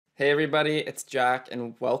Hey everybody, it's Jack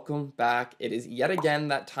and welcome back. It is yet again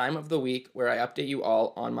that time of the week where I update you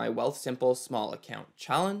all on my WealthSimple Small Account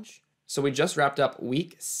Challenge. So we just wrapped up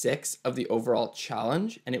week 6 of the overall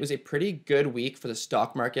challenge, and it was a pretty good week for the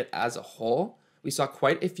stock market as a whole. We saw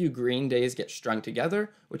quite a few green days get strung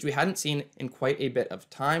together, which we hadn't seen in quite a bit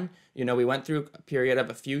of time. We went through a period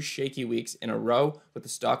of a few shaky weeks in a row with the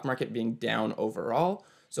stock market being down overall.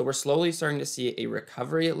 So we're slowly starting to see a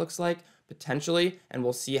recovery, it looks like, potentially, and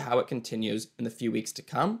we'll see how it continues in the few weeks to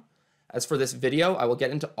come. As for this video, I will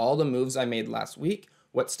get into all the moves I made last week,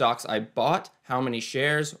 what stocks I bought, how many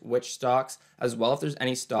shares, which stocks, as well if there's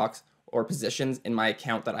any stocks or positions in my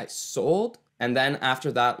account that I sold. And then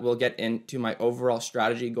after that, we'll get into my overall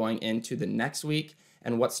strategy going into the next week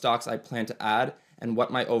and what stocks I plan to add and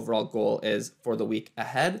what my overall goal is for the week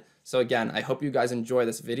ahead. So again, I hope you guys enjoy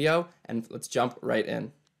this video and let's jump right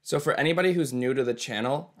in. So for anybody who's new to the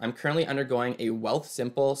channel, I'm currently undergoing a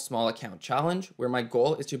WealthSimple Small Account Challenge where my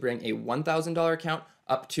goal is to bring a $1,000 account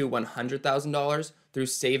up to $100,000 through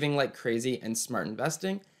saving like crazy and smart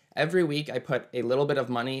investing. Every week I put a little bit of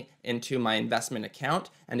money into my investment account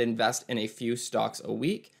and invest in a few stocks a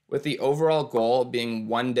week, with the overall goal being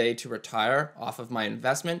one day to retire off of my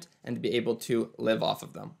investment and to be able to live off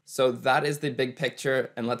of them. So that is the big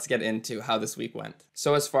picture, and let's get into how this week went.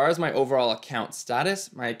 So as far as my overall account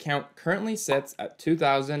status, my account currently sits at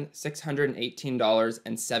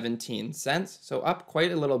 $2,618.17, so up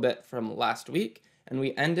quite a little bit from last week, and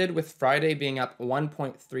we ended with Friday being up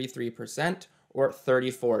 1.33%, or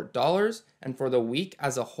 $34, and for the week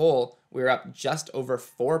as a whole, we're up just over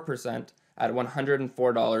 4% at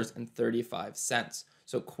 $104.35.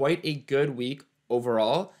 So quite a good week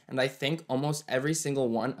overall, and I think almost every single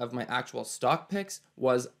one of my actual stock picks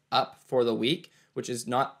was up for the week, which is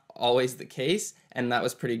not always the case, and that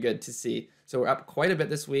was pretty good to see. So we're up quite a bit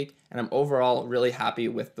this week, and I'm overall really happy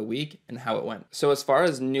with the week and how it went. So as far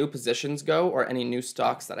as new positions go, or any new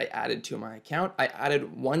stocks that I added to my account, I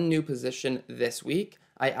added one new position this week.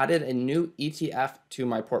 I added a new ETF to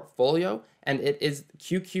my portfolio, and it is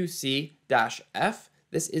QQC-F.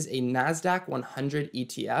 This is a NASDAQ 100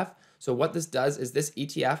 ETF. So what this does is this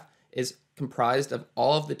ETF is comprised of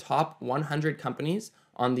all of the top 100 companies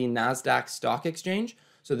on the NASDAQ stock exchange.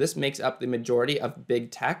 So this makes up the majority of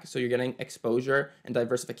big tech. So you're getting exposure and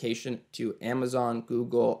diversification to Amazon,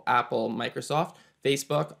 Google, Apple, Microsoft,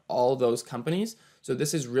 Facebook, all those companies. So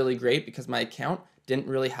this is really great because my account didn't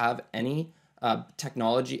really have any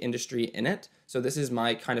technology industry in it. So this is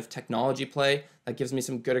my kind of technology play that gives me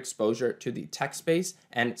some good exposure to the tech space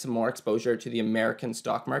and some more exposure to the American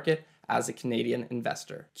stock market as a Canadian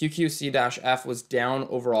investor. QQC-F was down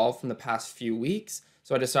overall from the past few weeks.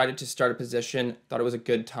 So I decided to start a position, thought it was a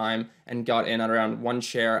good time, and got in at around one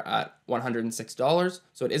share at $106.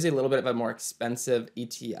 So it is a little bit of a more expensive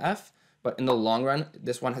ETF, but in the long run,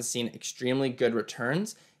 this one has seen extremely good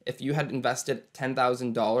returns. If you had invested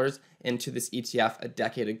 $10,000 into this ETF a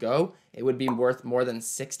decade ago, it would be worth more than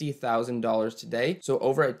 $60,000 today. So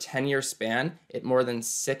over a 10-year span, it more than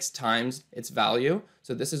 6 times its value.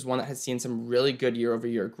 So this is one that has seen some really good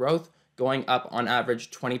year-over-year growth, going up on average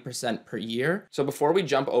 20% per year. So before we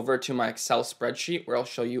jump over to my Excel spreadsheet where I'll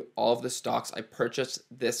show you all of the stocks I purchased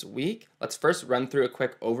this week, let's first run through a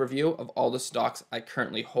quick overview of all the stocks I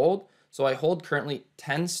currently hold. So I hold currently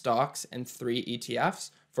 10 stocks and 3 ETFs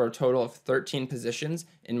for a total of 13 positions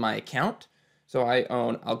in my account. So I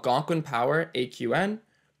own Algonquin Power, AQN,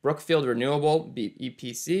 Brookfield Renewable,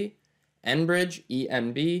 BEPC, Enbridge,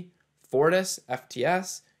 ENB, Fortis,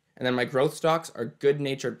 FTS, and then my growth stocks are Good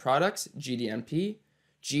Natured Products, GDMP,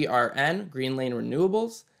 GRN, Green Lane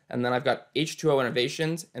Renewables, and then I've got H2O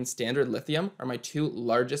Innovations and Standard Lithium are my 2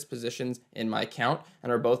 largest positions in my account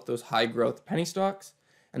and are both those high growth penny stocks.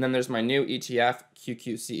 And then there's my new ETF,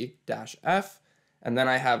 QQC-F. And then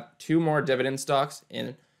I have 2 more dividend stocks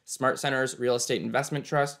in Smart Centers Real Estate Investment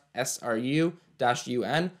Trust,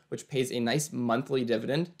 SRU-UN, which pays a nice monthly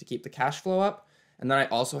dividend to keep the cash flow up. And then I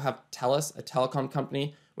also have TELUS, a telecom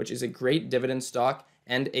company, which is a great dividend stock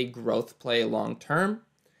and a growth play long term.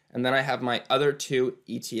 And then I have my other 2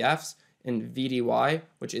 ETFs in VDY,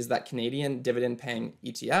 which is that Canadian dividend paying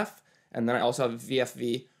ETF. And then I also have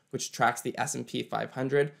VFV, which tracks the S&P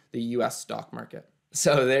 500, the US stock market.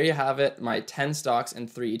 So there you have it, my 10 stocks and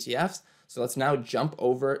 3 ETFs. So let's now jump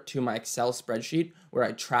over to my Excel spreadsheet where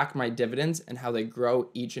I track my dividends and how they grow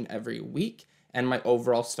each and every week and my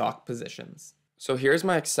overall stock positions. So here's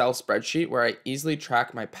my Excel spreadsheet where I easily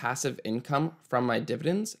track my passive income from my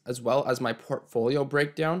dividends, as well as my portfolio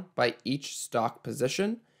breakdown by each stock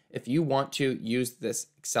position. If you want to use this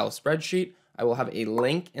Excel spreadsheet, I will have a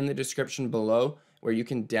link in the description below where you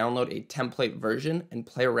can download a template version and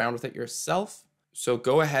play around with it yourself. So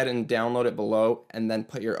go ahead and download it below and then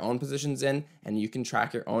put your own positions in, and you can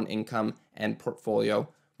track your own income and portfolio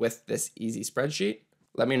with this easy spreadsheet.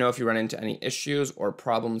 Let me know if you run into any issues or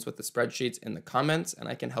problems with the spreadsheets in the comments, and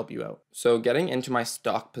I can help you out. So getting into my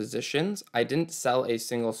stock positions, I didn't sell a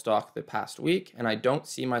single stock the past week, and I don't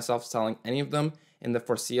see myself selling any of them in the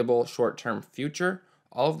foreseeable short-term future.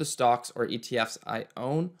 All of the stocks or ETFs I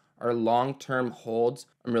own are long-term holds.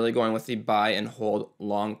 I'm really going with the buy and hold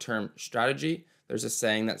long-term strategy. There's a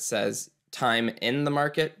saying that says time in the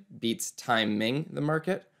market beats timing the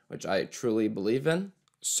market, which I truly believe in.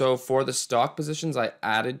 So for the stock positions I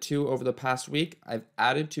added to over the past week, I've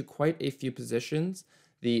added to quite a few positions,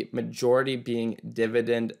 the majority being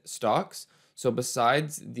dividend stocks. So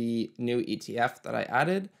besides the new ETF that I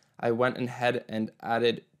added, I went ahead and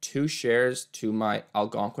added 2 shares to my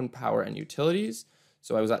Algonquin Power and Utilities.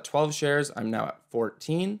 So I was at 12 shares, I'm now at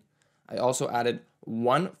 14. I also added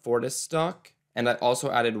 1 Fortis stock, and I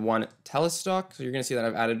also added 1 TELUS stock. So you're going to see that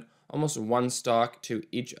I've added almost 1 stock to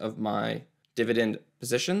each of my dividend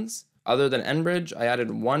positions. Other than Enbridge, I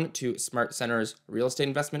added 1 to Smart Center's Real Estate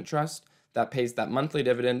Investment Trust that pays that monthly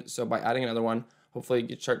dividend. So by adding another one, hopefully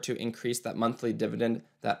you start to increase that monthly dividend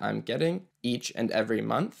that I'm getting each and every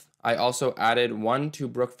month. I also added 1 to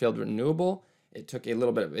Brookfield Renewable. It took a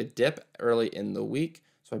little bit of a dip early in the week,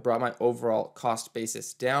 so I brought my overall cost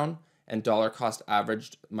basis down and dollar cost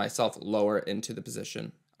averaged myself lower into the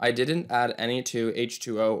position. I didn't add any to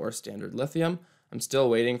H2O or Standard Lithium. I'm still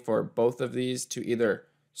waiting for both of these to either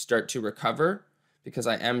start to recover, because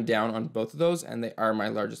I am down on both of those and they are my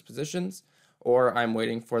largest positions, or I'm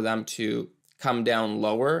waiting for them to come down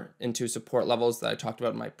lower into support levels that I talked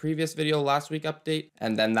about in my previous video last week update,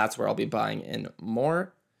 and then that's where I'll be buying in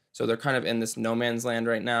more. So they're kind of in this no man's land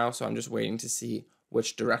right now, so I'm just waiting to see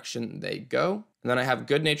which direction they go. And then I have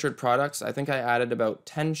Good Natured Products. I think I added about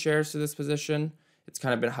 10 shares to this position. It's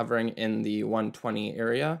kind of been hovering in the 120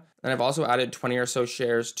 area. And I've also added 20 or so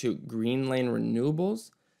shares to Green Lane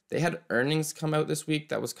Renewables. They had earnings come out this week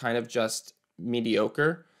that was kind of just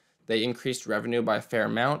mediocre. They increased revenue by a fair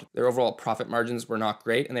amount. Their overall profit margins were not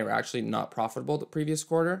great, and they were actually not profitable the previous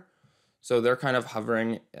quarter. So they're kind of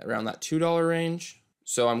hovering around that $2 range.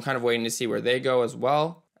 So I'm kind of waiting to see where they go as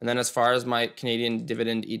well. And then as far as my Canadian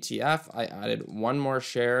Dividend ETF, I added 1 more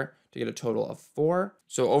share to get a total of 4.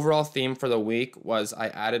 So overall theme for the week was I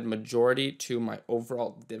added majority to my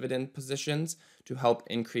overall dividend positions to help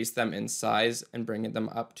increase them in size and bring them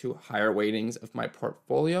up to higher weightings of my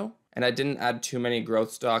portfolio. And I didn't add too many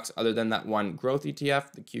growth stocks other than that 1 growth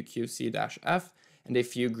ETF, the QQC-F, and a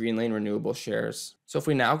few Green Lane Renewable shares. So if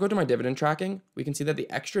we now go to my dividend tracking, we can see that the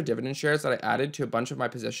extra dividend shares that I added to a bunch of my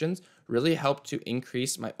positions really helped to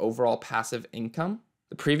increase my overall passive income.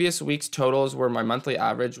 The previous week's totals were my monthly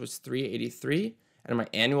average was $3.83, and my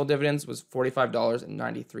annual dividends was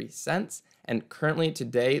 $45.93. And currently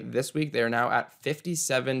today, this week, they are now at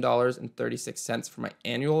 $57.36 for my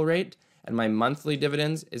annual rate, and my monthly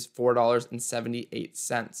dividends is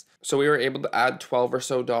 $4.78. So we were able to add $12 or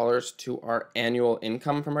so to our annual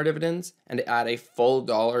income from our dividends and to add a full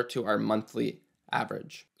dollar to our monthly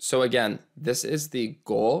average. So again, this is the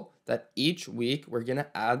goal, that each week we're going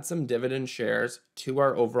to add some dividend shares to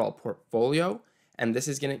our overall portfolio, and this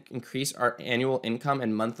is going to increase our annual income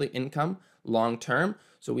and monthly income long term.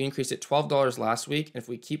 So we increased it $12 last week, and if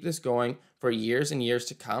we keep this going for years and years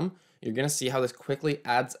to come, you're going to see how this quickly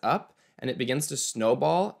adds up, and it begins to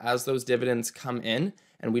snowball as those dividends come in,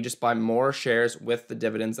 and we just buy more shares with the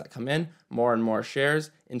dividends that come in, more and more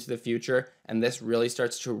shares into the future, and this really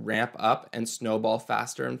starts to ramp up and snowball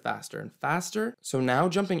faster and faster and faster. So now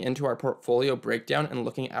jumping into our portfolio breakdown and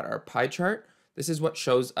looking at our pie chart, this is what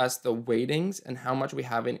shows us the weightings and how much we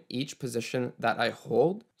have in each position that I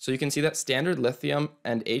hold. So you can see that Standard Lithium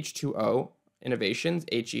and H2O Innovations,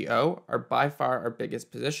 HEO, are by far our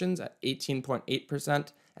biggest positions at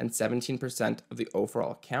 18.8% and 17% of the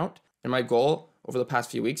overall count. And my goal over the past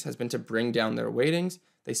few weeks has been to bring down their weightings.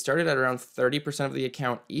 They started at around 30% of the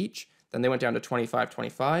account each, then they went down to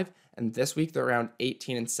 25, and this week they're around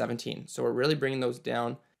 18 and 17. So we're really bringing those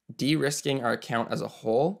down, de-risking our account as a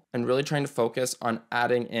whole, and really trying to focus on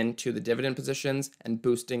adding into the dividend positions and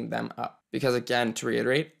boosting them up. Because again, to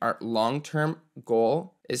reiterate, our long-term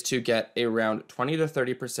goal is to get around 20 to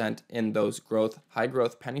 30% in those high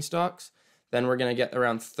growth penny stocks. Then we're going to get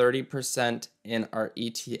around 30% in our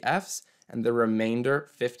ETFs, and the remainder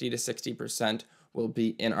 50 to 60% will be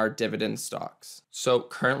in our dividend stocks. So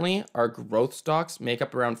currently our growth stocks make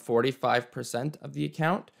up around 45% of the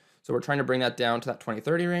account. So we're trying to bring that down to that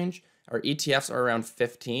 20-30 range, Our ETFs are around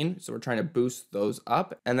 15, so we're trying to boost those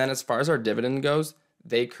up. And then as far as our dividend goes,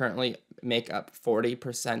 they currently make up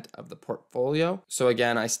 40% of the portfolio. So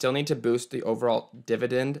again, I still need to boost the overall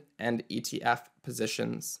dividend and ETF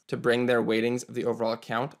positions to bring their weightings of the overall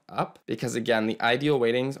account up, because again, the ideal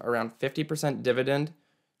weightings are around 50% dividend,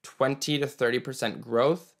 20 to 30%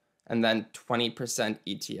 growth, and then 20%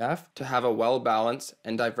 ETF to have a well-balanced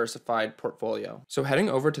and diversified portfolio. So heading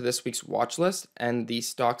over to this week's watch list and the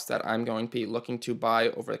stocks that I'm going to be looking to buy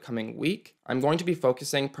over the coming week, I'm going to be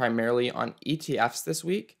focusing primarily on ETFs this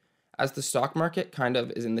week, as the stock market kind of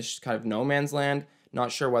is in this kind of no man's land,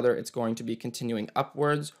 not sure whether it's going to be continuing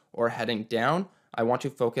upwards or heading down. I want to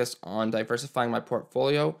focus on diversifying my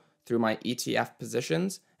portfolio through my ETF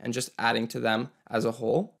positions and just adding to them as a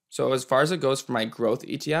whole. So as far as it goes for my growth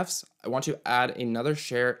ETFs, I want to add another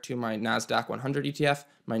share to my NASDAQ 100 ETF,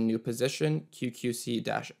 my new position,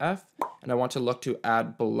 QQC-F, and I want to look to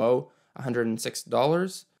add below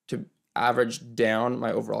 $106 to average down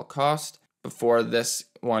my overall cost before this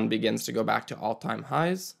one begins to go back to all-time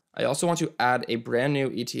highs. I also want to add a brand new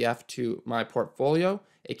ETF to my portfolio,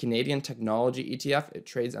 a Canadian technology ETF. It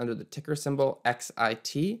trades under the ticker symbol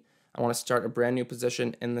XIT. I want to start a brand new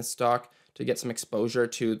position in this stock to get some exposure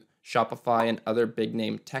to Shopify and other big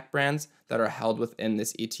name tech brands that are held within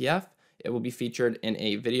this ETF. It will be featured in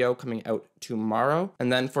a video coming out tomorrow.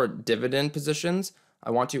 And then for dividend positions,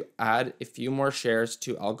 I want to add a few more shares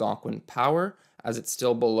to Algonquin Power as it's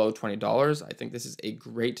still below $20. I think this is a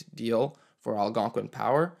great deal for Algonquin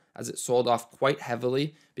Power as it sold off quite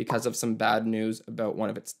heavily because of some bad news about one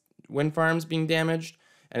of its wind farms being damaged,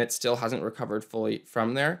 and it still hasn't recovered fully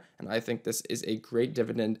from there. And I think this is a great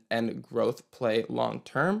dividend and growth play long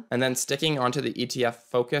term. And then sticking onto the ETF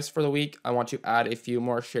focus for the week, I want to add a few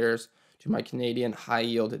more shares to my Canadian high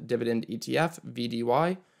yield dividend ETF,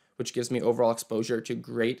 VDY, which gives me overall exposure to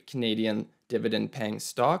great Canadian dividend paying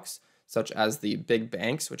stocks, such as the big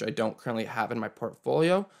banks, which I don't currently have in my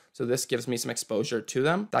portfolio. So this gives me some exposure to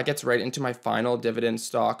them. That gets right into my final dividend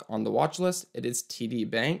stock on the watch list. It is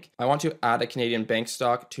TD Bank. I want to add a Canadian bank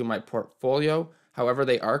stock to my portfolio. However,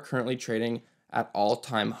 they are currently trading at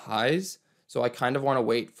all-time highs. So I kind of want to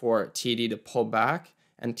wait for TD to pull back.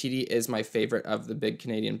 And TD is my favorite of the big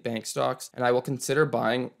Canadian bank stocks. And I will consider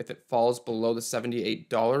buying if it falls below the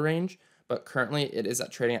 $78 range. But currently it is at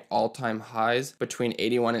trading at all-time highs between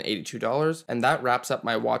 $81 and $82. And that wraps up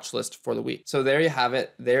my watch list for the week. So there you have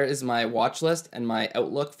it. There is my watch list and my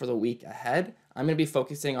outlook for the week ahead. I'm going to be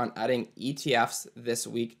focusing on adding ETFs this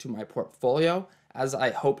week to my portfolio as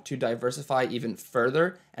I hope to diversify even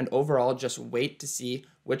further and overall just wait to see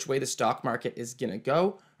which way the stock market is going to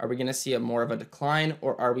go. Are we going to see more of a decline,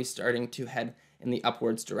 or are we starting to head in the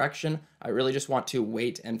upwards direction? I really just want to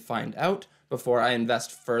wait and find out before I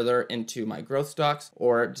invest further into my growth stocks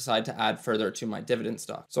or decide to add further to my dividend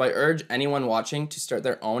stock. So I urge anyone watching to start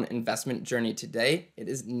their own investment journey today. It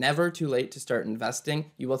is never too late to start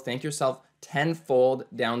investing. You will thank yourself tenfold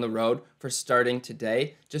down the road for starting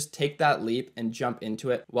today. Just take that leap and jump into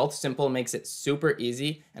it. WealthSimple makes it super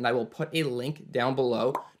easy, and I will put a link down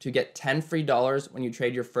below to get 10 free dollars when you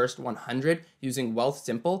trade your first 100 using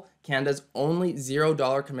WealthSimple, Canada's only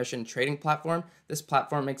 $0 commission trading platform. This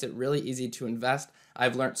platform makes it really easy to invest.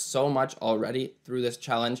 I've learned so much already through this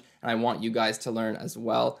challenge, and I want you guys to learn as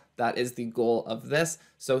well. That is the goal of this.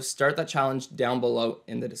 So start that challenge down below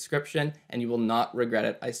in the description, and you will not regret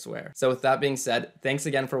it, I swear. So with that being said, thanks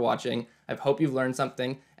again for watching. I hope you've learned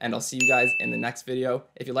something, and I'll see you guys in the next video.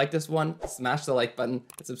 If you like this one, smash the like button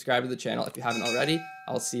and subscribe to the channel if you haven't already.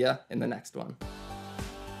 I'll see ya in the next one.